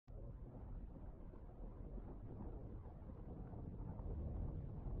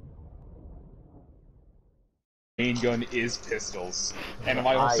main gun is pistols, and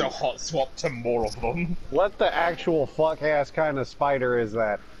I also hot swapped to more of them. What the actual fuck-ass kind of spider is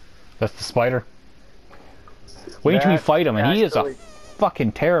that? That's the spider. Wait until you fight him, and he is a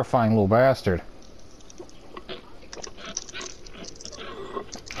fucking terrifying little bastard.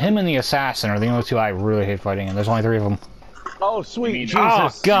 Him and the assassin are the only two I really hate fighting, and there's only 3 of them. Oh, sweet Jesus.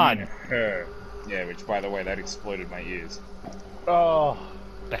 Oh, God! Her. Yeah, which, by the way, that exploded my ears. Oh.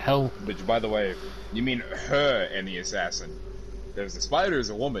 The hell? Which, by the way, you mean her and the assassin. Because the spider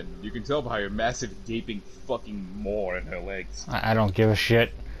is a woman. You can tell by her massive, gaping fucking maw in her legs. I don't give a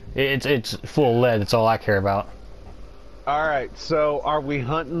shit. It's full of lead, that's all I care about. Alright, so are we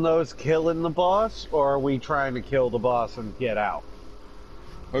hunting those killing the boss, or are we trying to kill the boss and get out?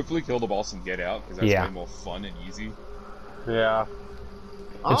 Hopefully kill the boss and get out, because that's way more fun and easy. Yeah.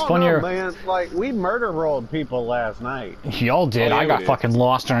 It's funnier, man. Like, we murder rolled people last night. Y'all did. I got fucking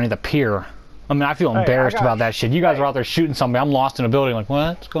lost underneath the pier. I mean, I feel embarrassed about that shit. You guys are out there shooting somebody. I'm lost in a building like,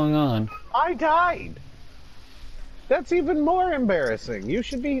 what's going on? I died. That's even more embarrassing. You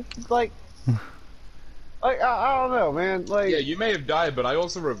should be, like... I don't know, man. Like, yeah, you may have died, but I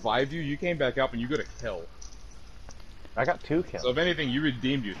also revived you. You came back up and you got a kill. I got 2 kills. So if anything, you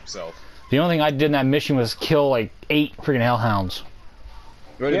redeemed yourself. The only thing I did in that mission was kill like 8 freaking hellhounds.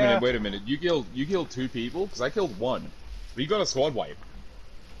 Wait a minute. You killed 2 people? Because I killed 1. But you got a squad wipe.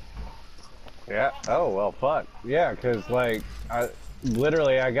 Yeah. Oh, well, fuck. Yeah, because, like,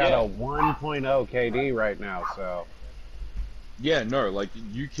 literally I got a 1.0 KD right now, so... Yeah, no, like,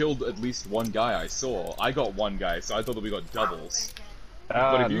 you killed at least 1 guy I saw. I got 1 guy, so I thought that we got doubles.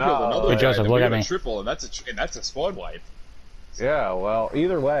 But if you killed another guy, Joseph, then look we at got me. a triple, and that's a squad wipe. Yeah, well,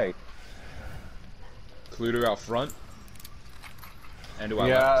 either way. Cluedo out front. And to our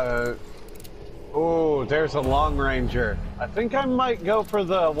left. Oh, there's a long ranger. I think I might go for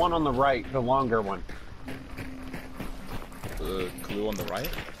the one on the right, the longer one. The clue on the right?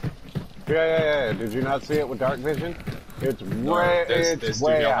 Yeah. Did you not see it with dark vision? It's way, there's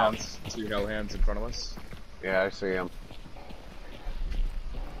way out. 2 hellhounds in front of us. Yeah, I see him.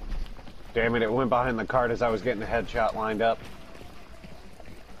 Damn it, it went behind the cart as I was getting a headshot lined up.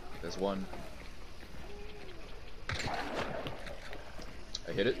 There's 1.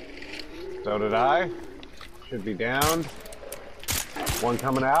 I hit it. So did I. Should be downed. 1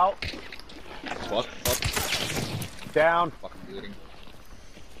 coming out. Fuck. Down. Fucking bleeding.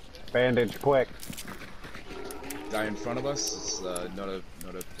 Bandage quick. Guy in front of us. It's not a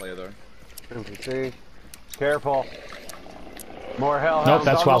player though. NPC. Careful. More hellhounds. Nope,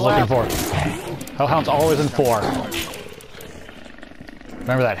 that's what I was looking for. Hellhounds always in 4.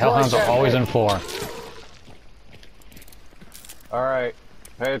 Remember that. Hellhounds are always in 4. Alright.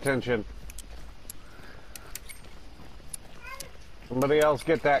 Pay attention. Somebody else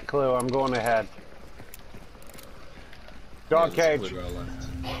get that clue. I'm going ahead. Dog cage.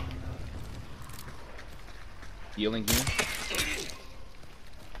 Healing here.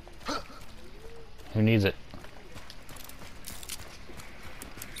 Who needs it?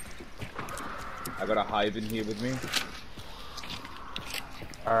 I got a hive in here with me.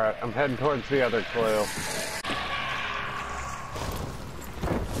 Alright, I'm heading towards the other clue.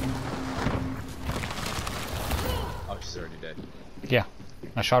 Oh, she's already dead. Yeah.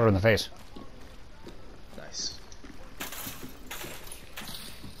 I shot her in the face. Nice.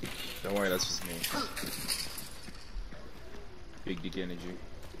 Don't worry, that's just me. Big dick energy.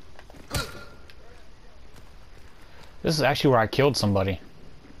 This is actually where I killed somebody.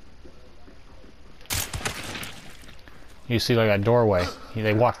 You see like that doorway.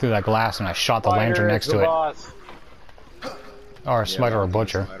 They walked through that glass and I shot the lantern next to it. Or a spider or a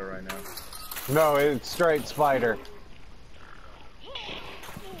butcher. Right now. No, it's straight spider.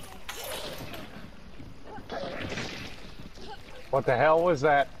 What the hell was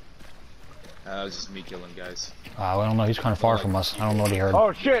that? It was just me killing guys. I don't know, he's kind of far from us. I don't know what he heard.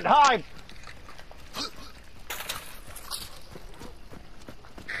 Oh shit, hide!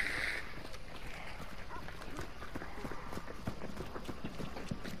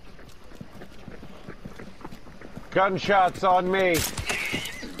 Gunshots on me.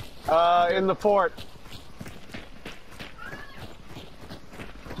 In the fort.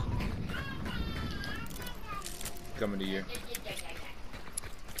 Coming to you.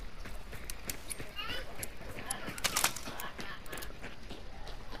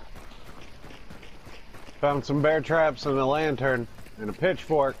 Found some bear traps and a lantern and a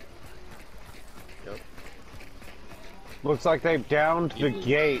pitchfork. Yep. Looks like they've downed the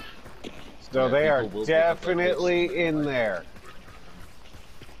gate. So they are definitely in there.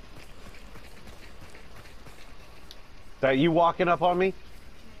 That you walking up on me?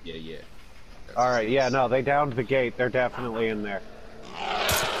 Yeah. Alright, yeah, no, they downed the gate. They're definitely in there.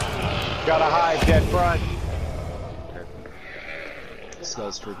 Gotta hide, dead front.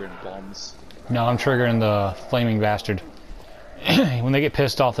 Skull's triggering bombs. No, I'm triggering the flaming bastard. When they get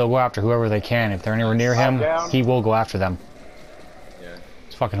pissed off, they'll go after whoever they can. If they're anywhere near him, he will go after them. Yeah.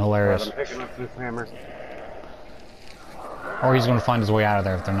 It's fucking hilarious. I'm picking up this hammer. Or he's going to find his way out of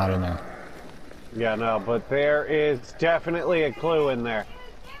there if they're not in there. Yeah, no, but there is definitely a clue in there.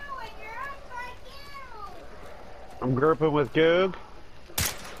 I'm grouping with Goog.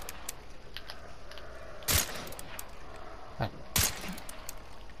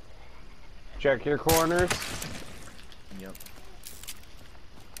 Check your corners. Yep.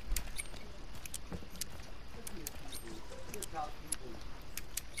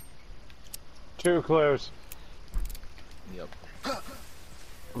 Two clues. Yep.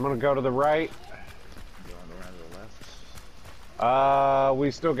 I'm gonna go to the right. Going around to the left.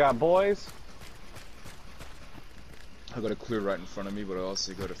 We still got boys. I got a clue right in front of me, but I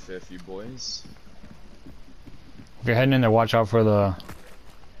also got a fair few boys. If you're heading in there, watch out for the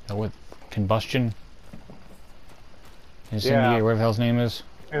what, combustion? Incendiary, whatever the hell's name is.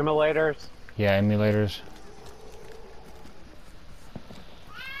 Immolators. Yeah, emulators.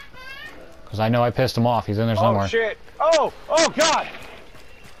 Because I know I pissed him off. He's in there somewhere. Oh shit! Oh! Oh god!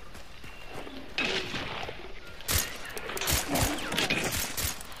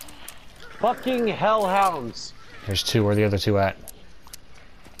 Fucking hellhounds! There's two. Where are the other two at?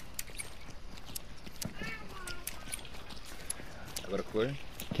 I got a clue.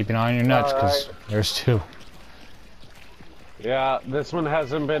 Keep an eye on your nuts, because there's two. Yeah, this one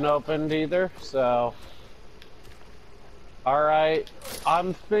hasn't been opened either, so... Alright,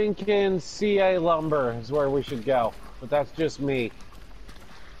 I'm thinking CA Lumber is where we should go, but that's just me.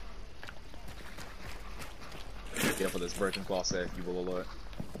 Get up with this broken glass safe, you will alert.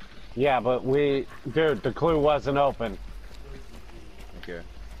 Yeah, but dude, the clue wasn't open. Okay.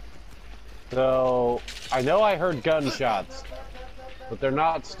 So, I know I heard gunshots, but they're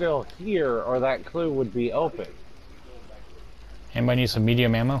not still here, or that clue would be open. Anybody need some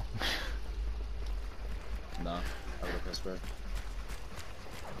medium ammo? Nah, I got a crossbow.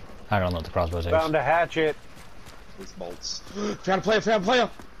 I don't know what the crossbow is. Found a hatchet. These bolts. Found a player! Found a player!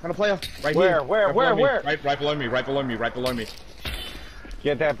 Found a player! Right Where? here! Where? Right Where? below me. Where? Right below me, right below me, right below me.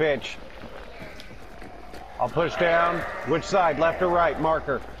 Get that bitch. I'll push down. Which side? Left or right?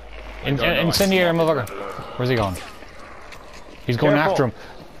 Marker. Incendiary motherfucker. Where's he going? He's going after him.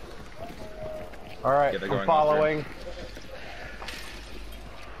 Alright, Yeah, I'm following.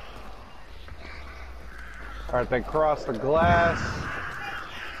 Alright, they crossed the glass.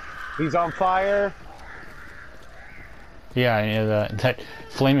 He's on fire. Yeah, that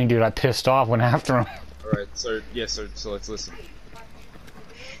flaming dude I pissed off went after him. Alright, so, yeah, so let's listen.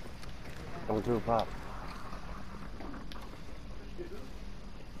 Don't do a pop.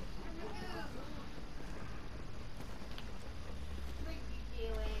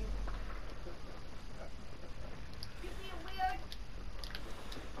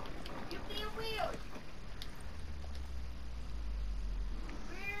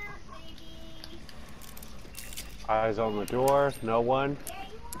 Eyes on the door, no one.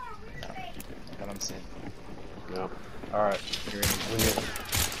 What I'm saying. No. Alright.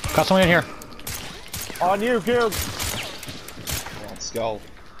 Got someone in here. On you, Goog! On skull.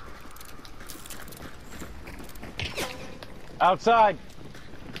 Outside!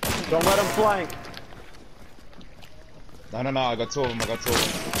 Don't let him flank. No, I got two of them,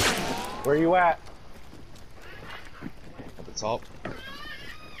 Where you at? At the top.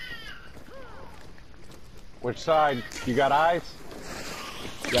 Which side? You got eyes?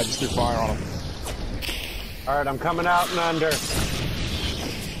 Yeah, just do fire on them. Alright, I'm coming out and under.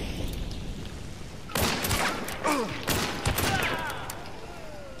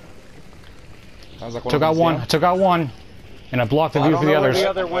 Sounds like Took out one. I took out one. And I blocked the view for the others. Where the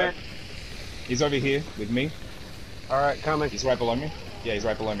other went. He's over here with me. Alright, coming. He's right below me. Yeah, he's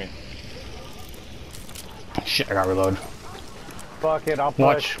right below me. Shit, I got reload. Fuck it, I'll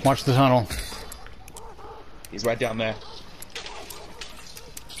push. Watch the tunnel. He's right down there.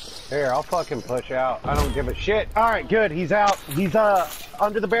 Here, I'll fucking push out. I don't give a shit. Alright, good. He's out. He's,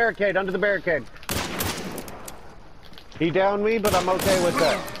 under the barricade, under the barricade. He downed me, but I'm okay with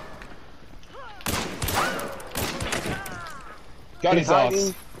that. Got his hiding.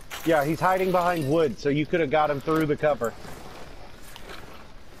 ass. Yeah, he's hiding behind wood, so you could have got him through the cover.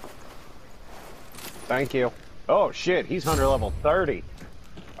 Thank you. Oh shit, he's hunter level 30.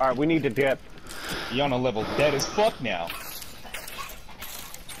 Alright, we need to dip. He on a level dead as fuck now.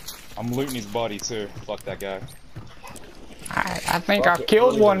 I'm looting his body too. Fuck that guy. I think I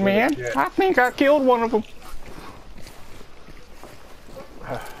killed one, man. I think I killed one of them.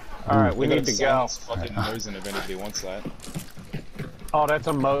 Alright, we need to go. Fucking Mosin if anybody wants that. Oh, that's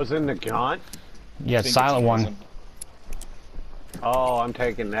a Mosin the Gaunt? Yeah, silent one. Oh, I'm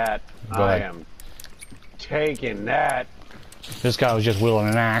taking that. Go I ahead. am taking that. This guy was just wielding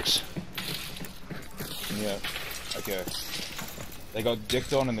an axe. Yeah. Okay. They got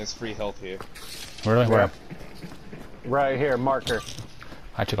dicked on and there's free health here. Really? Where? Yep. Right here, marker.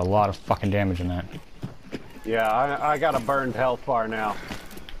 I took a lot of fucking damage in that. Yeah, I got a burned health bar now.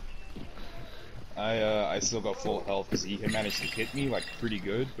 I still got full health because he managed to hit me like pretty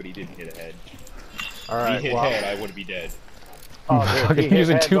good, but he didn't hit a head. Alright, If he hit well, head, I would be dead. oh, dude, he Fucking hit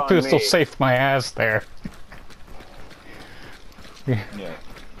using heads 2 on pistols me. saved my ass there. Yeah.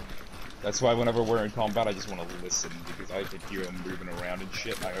 That's why whenever we're in combat, I just want to listen because I could hear them moving around and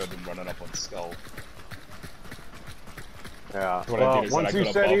shit. And I heard them running up on Skull. Yeah. What I Well, did is I once got you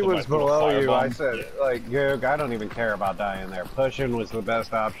above said he him, I was put a below you, I firebomb. said, Yeah. like, Goog, I don't even care about dying there. Pushing was the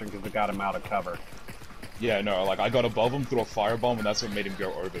best option because it got him out of cover. Yeah, no, like I got above him, threw a firebomb, and that's what made him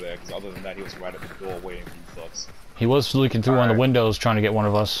go over there. Because other than that, he was right at the doorway and he fucks. He was leaking through one of the Alright. windows trying to get one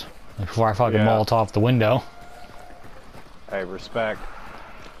of us. Before I fucking Yeah. Molotov the window. Hey, respect.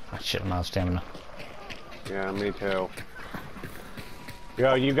 Ah, shit, I'm out of stamina. Yeah, me too.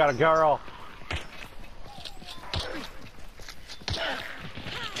 Yo, you got a girl.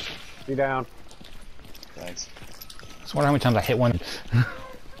 Be down. Thanks. I just wonder how many times I hit one.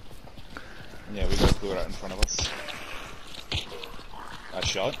 Yeah, we got a clue right in front of us. I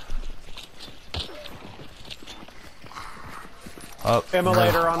shot. Oh,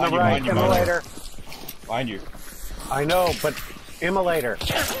 Immolator on the Behind you, right. behind you, Immolator. Behind you. I know, but Immolator.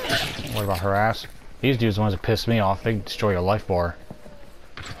 what about her ass? These dudes are the ones that piss me off. They destroy your life bar.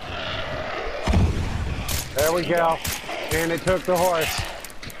 There we go. And it took the horse.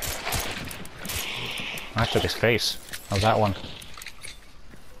 I took his face. How's that one?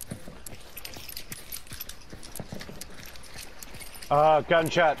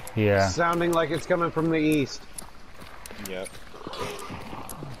 Gunshot. Yeah. Sounding like it's coming from the east. Yep.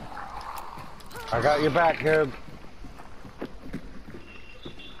 I got your back, Goog.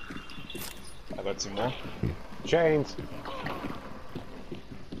 I got 2 more. Chains.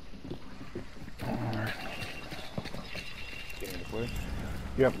 Getting the clue.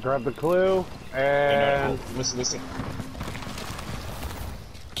 Yep, grab the clue. Hey, no, And no, listen.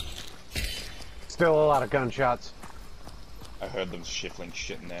 still a lot of gunshots. I heard them shuffling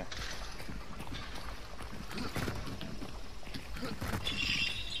shit in there.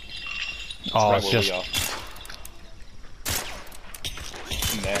 Oh, Right it's where just. we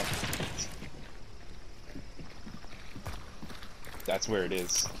are. In there. That's where it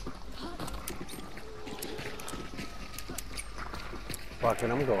is.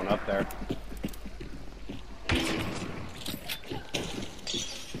 Fucking, I'm going up there.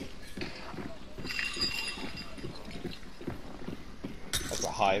 That's a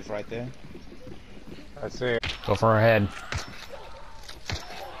hive right there. I see it. Go for her head.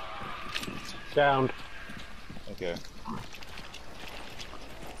 Down. Okay.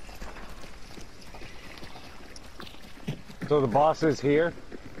 So the boss is here?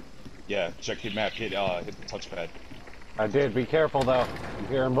 Yeah, check your map. Hit the touchpad. I did. Be careful, though. I'm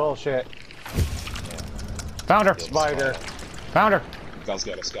hearing bullshit. Found her. Spider. Found her. Skull's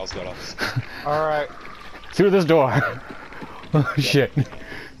got us. Skull's got us. Alright. Through this door. Oh, shit.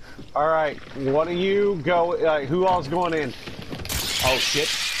 Alright. What do you go... who all's going in? Oh shit!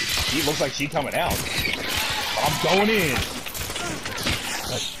 He looks like she coming out. I'm going in.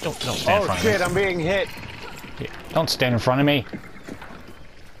 Don't stand in Oh, front shit. of I'm being hit. me. Don't stand in front of me.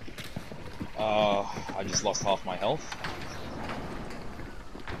 I just lost half my health.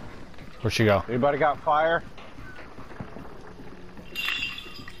 Where'd she go? Anybody got fire?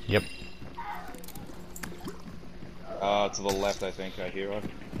 Yep. To the left, I think I hear her.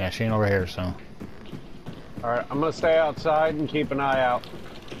 Yeah, she ain't over here, so. Alright. I'm gonna stay outside and keep an eye out.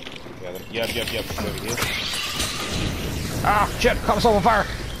 Yeah, yep. She's over here. Ah, shit, caught myself on fire.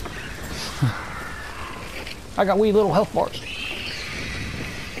 I got wee little health bars.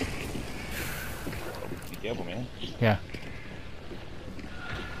 Be careful, man. Yeah.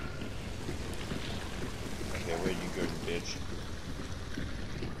 Okay, where you go, bitch?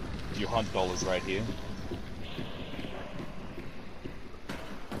 Your hunt doll is right here.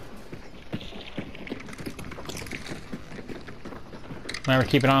 Remember,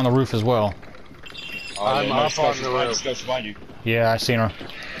 keep an eye on the roof as well. Oh, I'm yeah, up on she's the behind you, roof. She's behind you. Yeah, I seen her.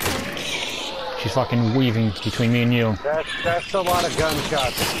 She's fucking weaving between me and you. That's a lot of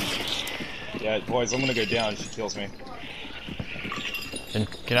gunshots. Yeah, boys, I'm gonna go down. She kills me. Then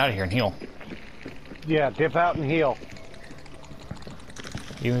get out of here and heal. Yeah, dip out and heal.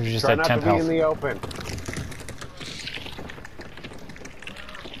 Even if you just Try had not 10 to be health. in the open.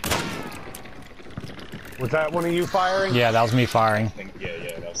 Was that one of you firing? Yeah, that was me firing. I think, yeah,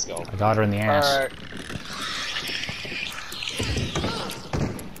 that was Skull. I got her in the ass. Alright.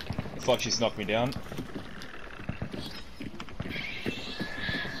 Fuck, she's knocked me down.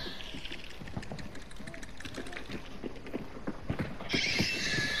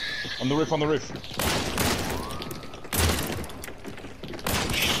 On the roof, on the roof.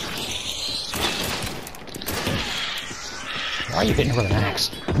 Why are you hitting her with an axe?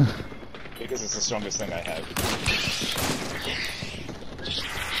 Because it's the strongest thing I have.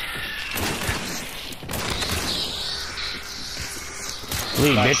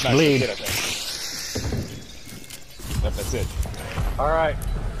 Bleed, Nice, bitch, nice, bleed. That's it, I think. Yep, that's it. Alright.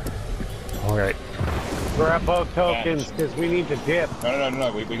 Alright. Grab both tokens, because we need to dip.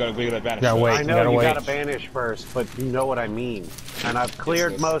 No, we gotta advantage. Yeah, first. wait. I we know gotta you wait. gotta banish first, but you know what I mean. And I've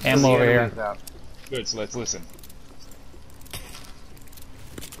cleared Yes, most of ammo the over enemies here. out. Good, so let's listen.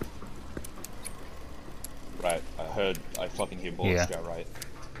 Right, I fucking hear bullets Yeah. go right.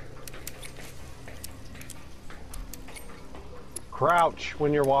 Crouch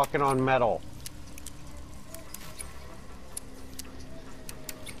when you're walking on metal.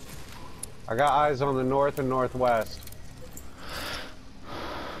 I got eyes on the north and northwest.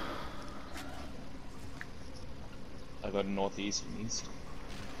 I got northeast and east.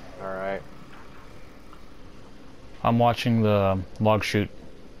 Alright. I'm watching the log shoot.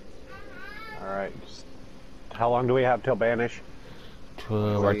 Alright. How long do we have till banish?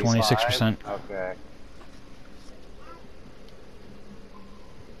 We're at 26%. Okay.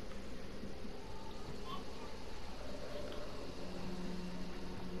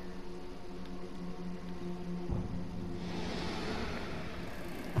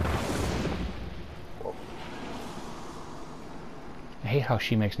 I hate how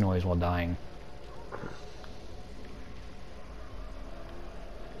she makes noise while dying.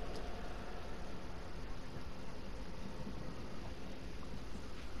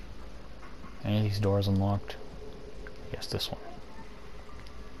 Any of these doors unlocked? Yes, this one.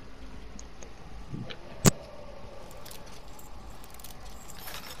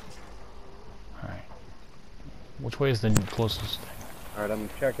 Alright. Which way is the closest thing? Alright, I'm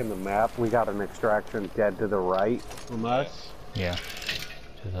checking the map. We got an extraction dead to the right from us. Yeah.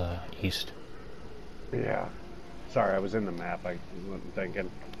 To the east. Yeah. Sorry, I was in the map. I wasn't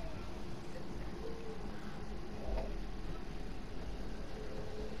thinking.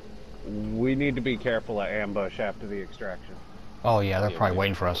 We need to be careful at ambush after the extraction. Oh yeah, they're Yeah, probably yeah.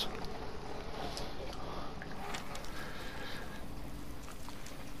 waiting for us.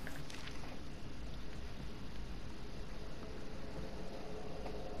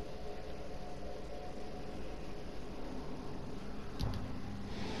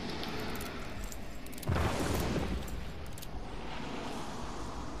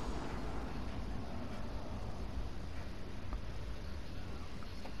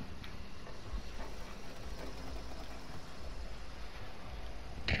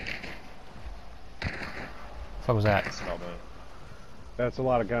 What was that? It's not me. That's a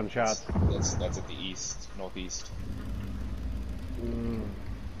lot of gunshots. That's at the east, northeast.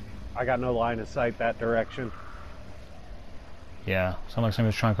 I got no line of sight that direction. Yeah, sounded like somebody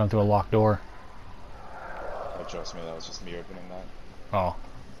was trying to come through a locked door. Oh, trust me, that was just me opening that. Oh.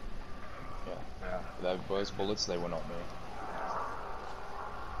 Yeah. Those bullets, they were not me.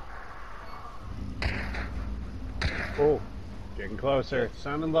 Oh, getting closer.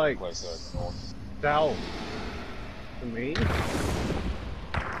 Sounded like Closer, north. south to me.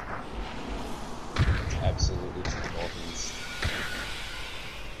 Absolutely to the northeast.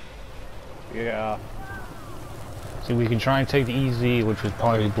 Yeah. See, we can try and take the EZ, which would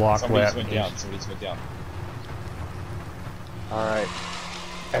probably be blocked Somebody just with. went down, somebody just went down. Alright.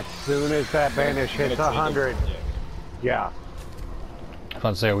 As soon as that banish hits 100. Yeah. Yeah. I was about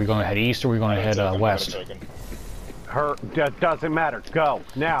to say, are we going to head east or are we going to head west? Doesn't matter. Go.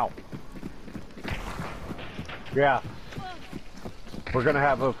 Now. Yeah. We're gonna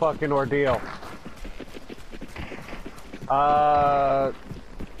have a fucking ordeal.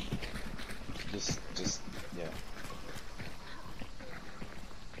 Just, yeah.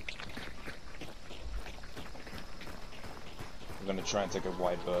 We're gonna try and take a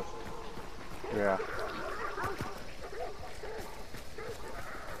wide berth. Yeah.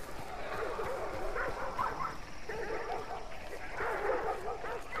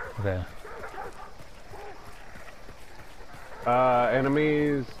 Okay.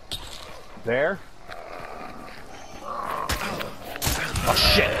 Enemies there? Oh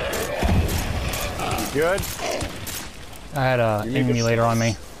shit! Good? I had a emulator on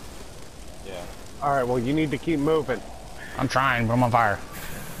me. Yeah. Alright, well, you need to keep moving. I'm trying, but I'm on fire.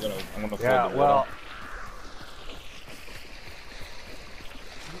 I'm gonna Yeah, fold the well...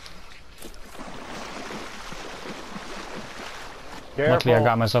 Careful. Luckily, I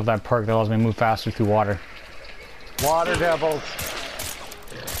got myself that perk that allows me to move faster through water. Water devils.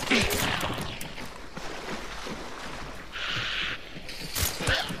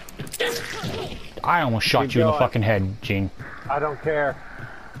 I almost shot Keep you in the going. fucking head, Gene. I don't care.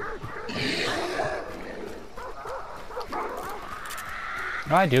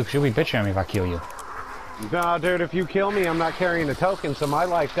 No, I do, because you'll be bitching at me if I kill you. Nah, dude, if you kill me, I'm not carrying a token, so my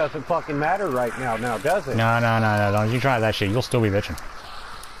life doesn't fucking matter right now, does it? No, don't you try that shit. You'll still be bitching.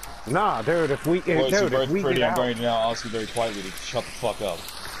 Nah, dude, if we, Boys, dude, you're if both we pretty. get I'm out, going to now ask you very quietly to shut the fuck up.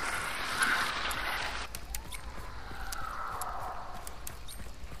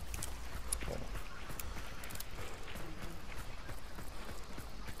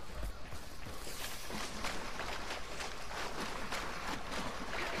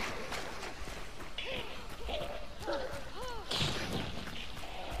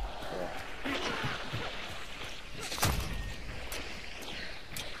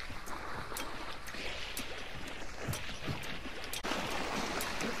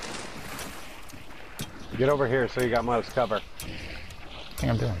 get over here so you got most cover. I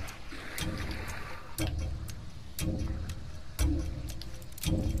think I'm doing.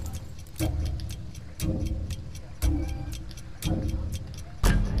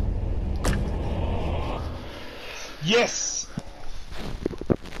 Yes!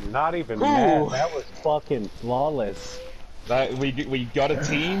 Not even Ooh. mad. That was fucking flawless. That we got a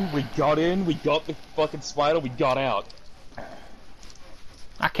team. We got in. We got the fucking spider. We got out.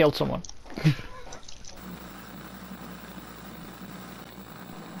 I killed someone.